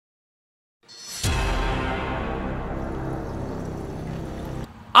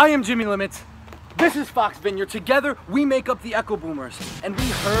I am Jimmy Limits. This is Fox Vineyard. Together, we make up the EchoBoomers. And we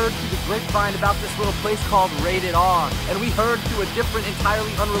heard through the grapevine about this little place called Rated R. And we heard through a different,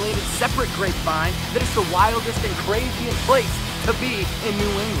 entirely unrelated, separate grapevine that it's the wildest and craziest place to be in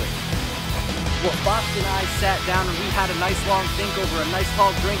New England. Well, Fox and I sat down and we had a nice long think over a nice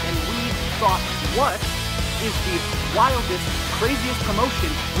tall drink, and we thought, what is the wildest, craziest promotion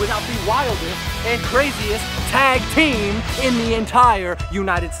without the wildest and craziest tag team in the entire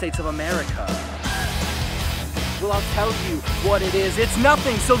United States of America? Well, I'll tell you what it is. It's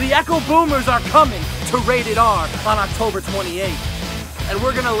nothing. So the EchoBoomers are coming to Rated R on October 28th. And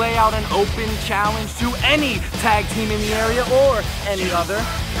we're gonna lay out an open challenge to any tag team in the area or any other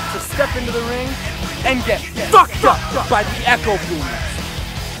to step into the ring and get fucked up by the EchoBoomers.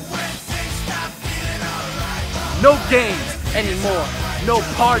 No games anymore. No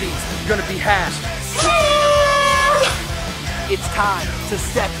parties gonna be had. It's time to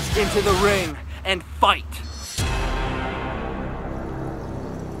step into the ring and fight.